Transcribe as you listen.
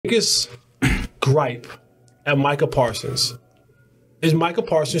biggest gripe at Micah Parsons is Micah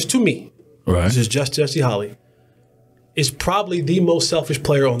Parsons, to me, this is just Jesse Holley, is probably the most selfish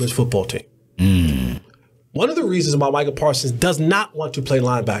player on this football team. One of the reasons why Micah Parsons does not want to play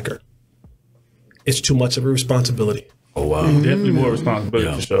linebacker is too much of a responsibility. Oh, wow. Definitely more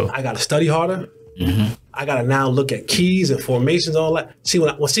responsibility for sure. I got to study harder. I got to now look at keys and formations and all that. See,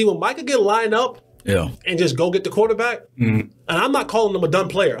 when Micah get lined up and just go get the quarterback, and I'm not calling him a dumb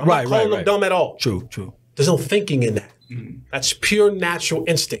player. I'm not calling him dumb at all. True. There's no thinking in that. That's pure natural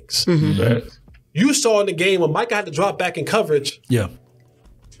instincts. You saw in the game when Micah had to drop back in coverage,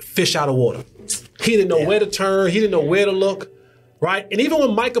 fish out of water. He didn't know where to turn. He didn't know where to look, right? And even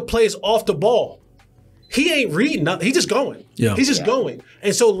when Micah plays off the ball, he ain't reading nothing. He's just going. He's just going.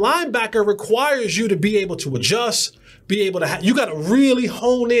 And so linebacker requires you to be able to adjust, be able to you got to really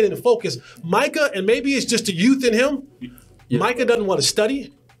hone in and focus. Micah, and maybe it's just the youth in him, Micah doesn't want to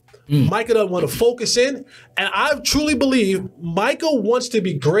study. Micah doesn't want to focus in. And I truly believe Micah wants to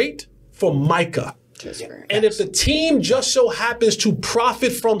be great for Micah. And if the team just so happens to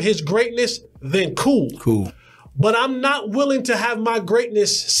profit from his greatness, then cool. But I'm not willing to have my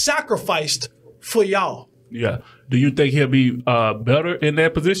greatness sacrificed for y'all. Yeah. Do you think he'll be better in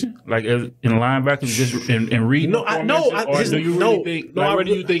that position, like as in linebacker, just in reading? No, or do you really think? Where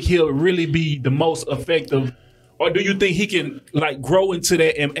do you think he'll really be the most effective? Or do you think he can like grow into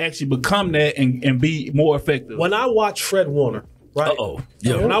that and actually become that and be more effective? When I watch Fred Warner, right?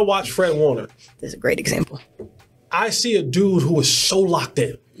 When I watch Fred Warner, that's a great example. I see a dude who is so locked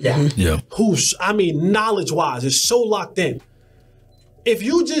in. Who's, I mean, knowledge-wise, is so locked in. If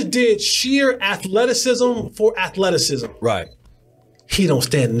you just did sheer athleticism for athleticism, he don't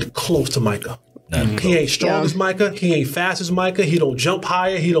stand close to Micah. He ain't strong as Micah. He ain't fast as Micah. He don't jump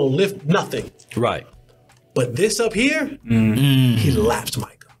higher. He don't lift nothing. But this up here, he laps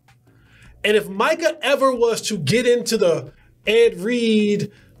Micah. And if Micah ever was to get into the Ed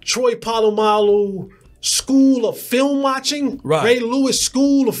Reed, Troy Polamalu school of film watching, Ray Lewis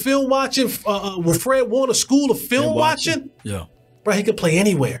school of film watching, with Fred Warner school of film watching, bro, he can play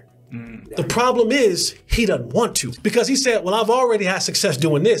anywhere. The problem is he doesn't want to because he said, well, I've already had success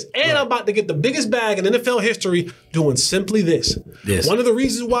doing this and I'm about to get the biggest bag in NFL history doing simply this. One of the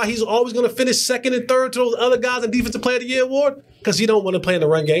reasons why he's always going to finish second and third to those other guys in Defensive Player of the Year award, because he don't want to play in the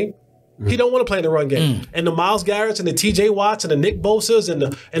run game. He don't want to play in the run game. And the Myles Garretts and the TJ Watts and the Nick Bosas and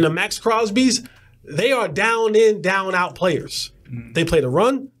the Max Crosbys, they are down in, down out players. They play the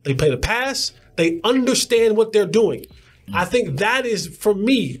run, they play the pass, they understand what they're doing. I think that is, for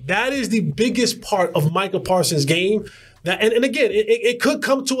me, that is the biggest part of Micah Parsons' game. That, and again, it could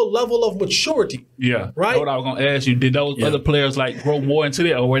come to a level of maturity. Right? That's what I was going to ask you. Did those other players like grow more into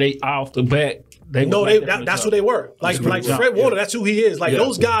that, or were they off the bat? That's who they were. Like Fred Warner, that's who he is. Like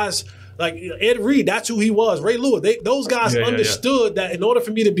those guys, like Ed Reed, that's who he was. Ray Lewis, those guys understood that in order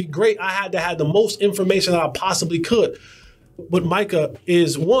for me to be great, I had to have the most information that I possibly could. But Micah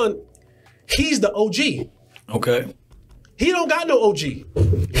is one, he's the OG. He don't got no OG.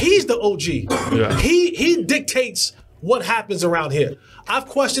 He's the OG. He dictates what happens around here. I've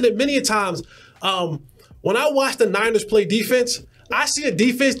questioned it many a times. When I watch the Niners play defense, I see a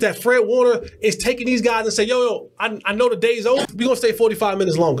defense that Fred Warner is taking these guys and say, yo, I know the day's over. We're going to stay 45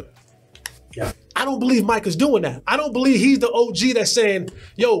 minutes longer. I don't believe Micah's doing that. I don't believe he's the OG that's saying,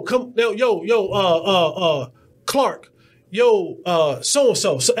 yo, come, Clark,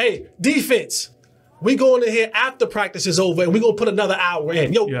 so-and-so. So, hey, defense. We going in here after practice is over and we going to put another hour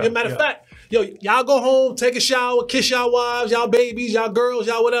in. Matter of fact, y'all go home, take a shower, kiss y'all wives, y'all babies, y'all girls,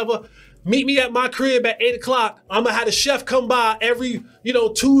 y'all whatever. Meet me at my crib at 8 o'clock. I'm going to have the chef come by every,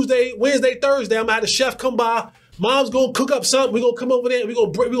 Tuesday, Wednesday, Thursday. I'm going to have the chef come by. Mom's going to cook up something. We're going to come over there and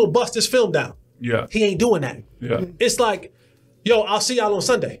we're going to bust this film down. He ain't doing that. It's like, I'll see y'all on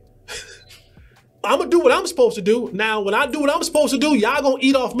Sunday. I'm going to do what I'm supposed to do. Now, when I do what I'm supposed to do, y'all going to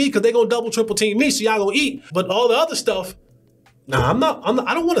eat off me because they're going to double, triple team me, so y'all going to eat. But all the other stuff, I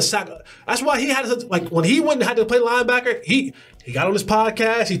don't want to sack. That's why he had to, like, when he went and had to play linebacker, he got on his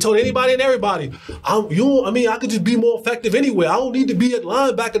podcast. He told anybody and everybody, I could just be more effective anywhere. I don't need to be at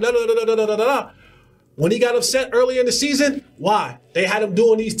linebacker, When he got upset earlier in the season, why? They had him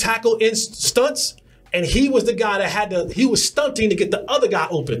doing these tackle in stunts, and he was the guy that he was stunting to get the other guy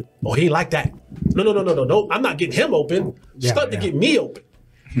open. Oh, he ain't like that. No. I'm not getting him open. Stunt to get me open.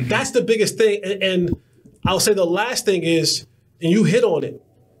 That's the biggest thing. And I'll say the last thing is, and you hit on it,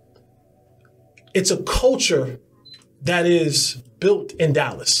 it's a culture that is built in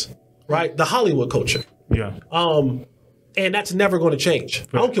Dallas, right? The Hollywood culture. And that's never going to change.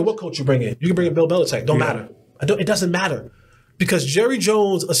 I don't care what coach you bring in. You can bring in Bill Belichick. Don't matter. It doesn't matter. because Jerry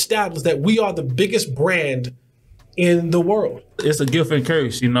Jones established that we are the biggest brand in the world. It's a gift and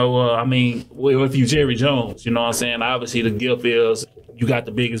curse, you know. I mean, well, if you Jerry Jones, you know what I'm saying? Obviously, the gift is you got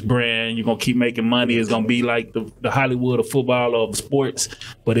the biggest brand. You're going to keep making money. It's going to be like the Hollywood of football or of sports,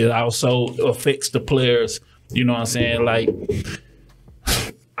 but it also affects the players, you know what I'm saying? Like,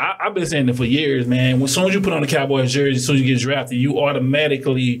 I've been saying it for years, man. As soon as you put on the Cowboys jersey, as soon as you get drafted, you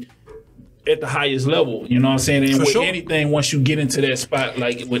automatically at the highest level, you know what I'm saying? And with anything, once you get into that spot,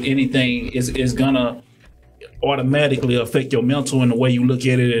 like with anything, it's going to automatically affect your mental and the way you look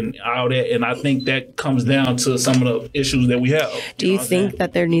at it and all that. And I think that comes down to some of the issues that we have. Do you think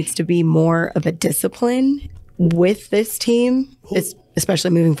that there needs to be more of a discipline with this team, especially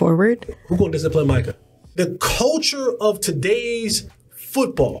moving forward? Who's going to discipline Micah? The culture of today's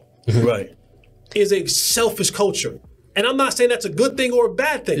football right, is a selfish culture. And I'm not saying that's a good thing or a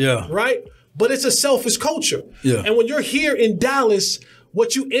bad thing, right? But it's a selfish culture. Yeah. And when you're here in Dallas,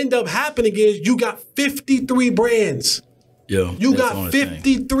 what you end up happening is you got 53 brands. Yeah, you got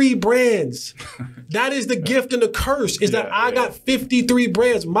 53 brands. That is the gift and the curse, is that I got 53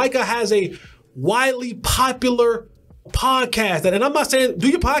 brands. Micah has a widely popular podcast. And I'm not saying, do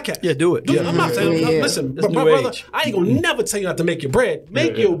your podcast. Yeah, do it. I'm not saying, listen, my brother, I ain't going to never tell you not to make your bread.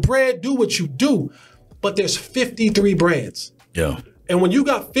 Make your bread, do what you do. But there's 53 brands. Yeah. And when you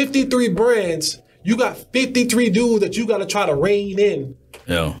got 53 brands, you got 53 dudes that you got to try to rein in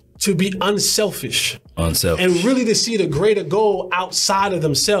to be unselfish. And really to see the greater goal outside of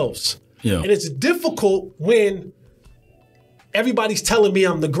themselves. Yeah. And it's difficult when everybody's telling me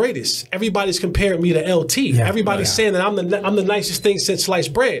I'm the greatest. Everybody's comparing me to LT. Yeah. Everybody's saying that I'm the nicest thing since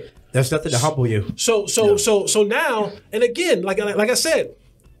sliced bread. There's nothing to humble you. So now, and again, like I said,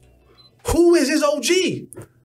 who is his OG?